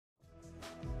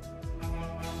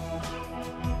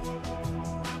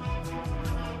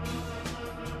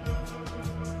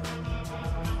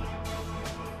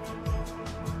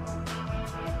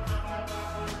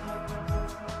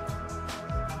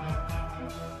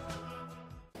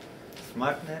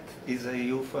SMARTNET is a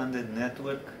EU-funded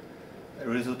network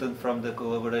resulting from the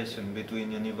collaboration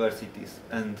between universities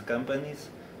and companies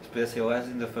specialized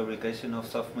in the fabrication of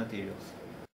soft materials.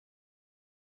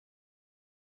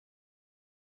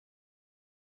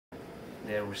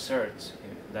 The research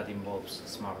that involves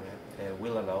SMARTNET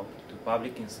will allow to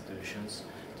public institutions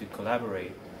to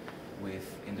collaborate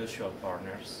with industrial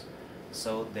partners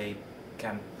so they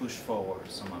can push forward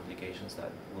some applications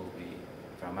that will be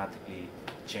dramatically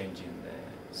changing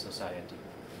the society.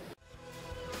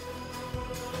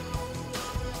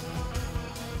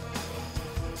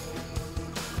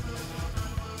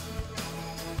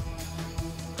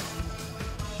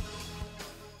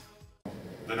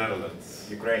 The Netherlands,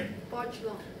 Ukraine,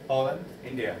 Portugal, Poland,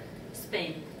 India,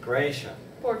 Spain, Croatia,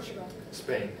 Portugal,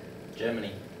 Spain,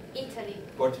 Germany, Italy,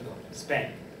 Portugal,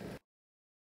 Spain,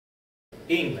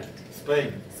 England,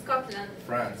 Spain, Scotland,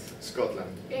 France,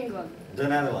 Scotland, England, the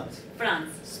Netherlands, France,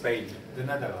 Spain, the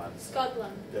Netherlands,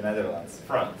 Scotland, the Netherlands,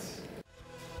 France.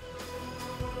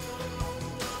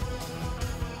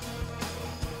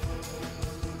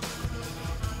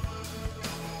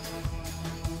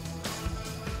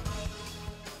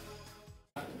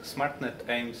 SMARTNET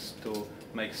aims to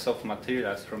make soft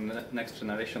materials from next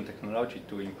generation technology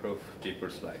to improve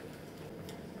people's life.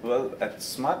 Well, at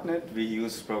SMARTNET we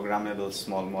use programmable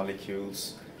small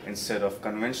molecules instead of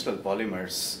conventional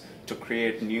polymers to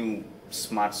create new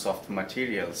smart soft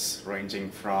materials ranging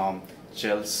from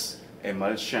gels,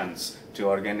 emulsions to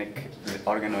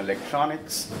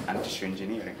organoelectronics and tissue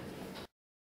engineering.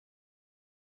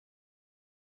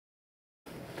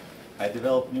 I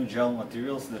developed new gel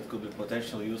materials that could be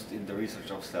potentially used in the research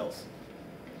of cells.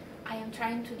 I am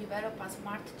trying to develop a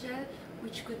smart gel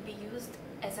which could be used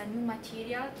as a new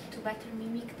material to better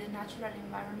mimic the natural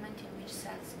environment in which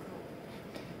cells grow.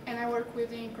 And I work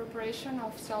with the incorporation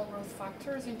of cell growth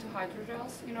factors into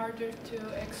hydrogels in order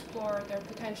to explore their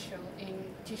potential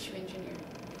in tissue engineering.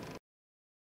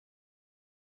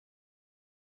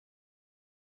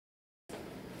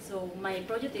 So my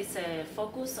project is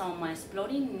focused on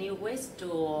exploring new ways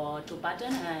to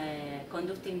pattern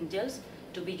conducting gels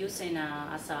to be used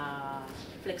as a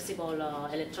flexible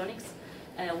electronics.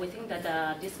 We think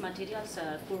that these materials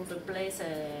could replace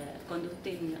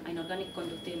inorganic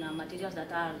conducting materials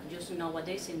that are used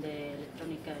nowadays in the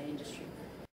electronic industry.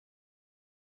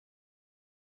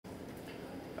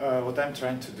 What I'm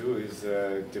trying to do is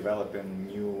developing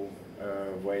new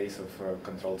ways of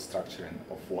controlled structuring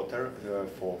of water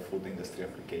for food industry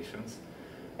applications,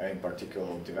 in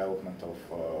particular development of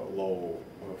low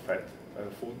fat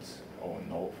foods or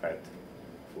no fat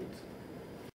foods.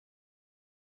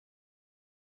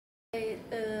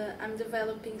 I'm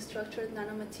developing structured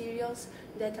nanomaterials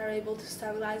that are able to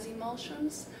stabilize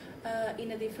emulsions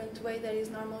in a different way that is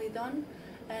normally done.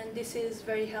 And this is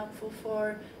very helpful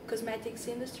for cosmetics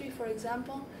industry, for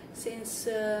example, since,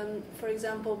 for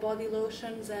example, body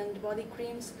lotions and body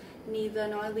creams need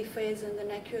an oily phase and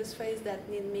an aqueous phase that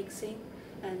need mixing,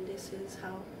 and this is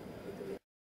how we do it.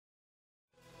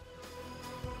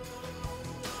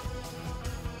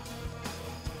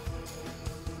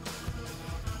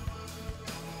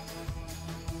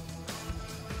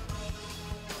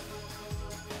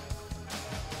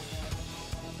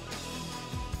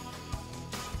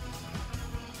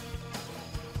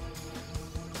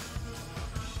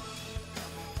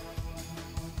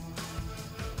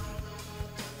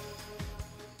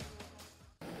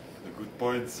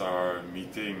 Points are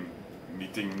meeting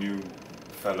new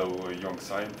fellow young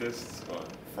scientists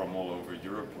from all over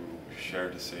Europe who share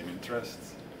the same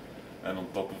interests, and on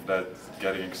top of that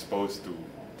getting exposed to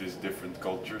these different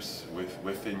cultures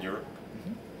within Europe.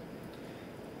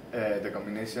 The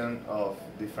combination of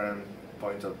different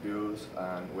points of views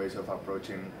and ways of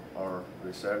approaching our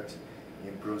research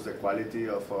improves the quality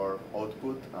of our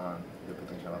output and the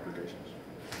potential applications.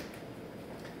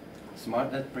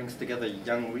 SMARTNET brings together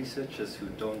young researchers who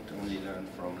don't only learn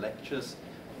from lectures,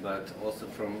 but also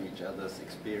from each other's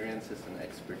experiences and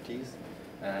expertise,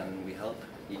 and we help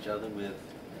each other with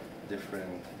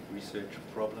different research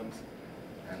problems,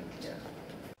 and yeah.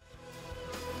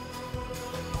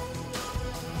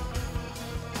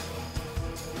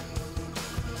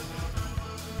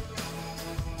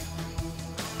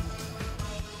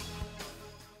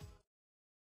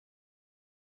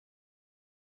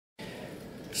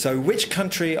 So which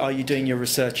country are you doing your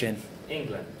research in?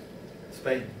 England,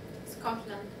 Spain,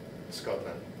 Scotland,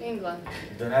 Scotland, England,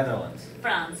 the Netherlands,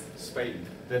 France, Spain,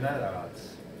 the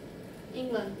Netherlands,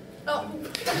 England. Oh.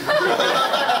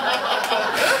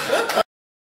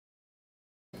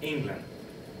 England.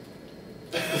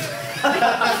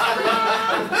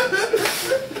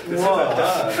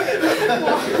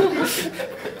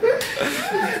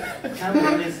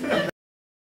 Cameroon is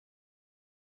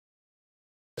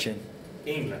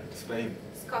England. Spain.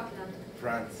 Scotland.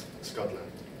 France.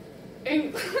 Scotland. In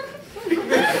And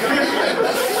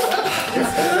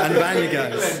Vanya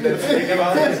goes.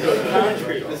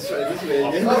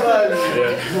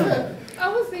 I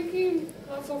was thinking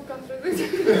lots of countries. Maybe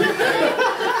the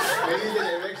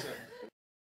direction.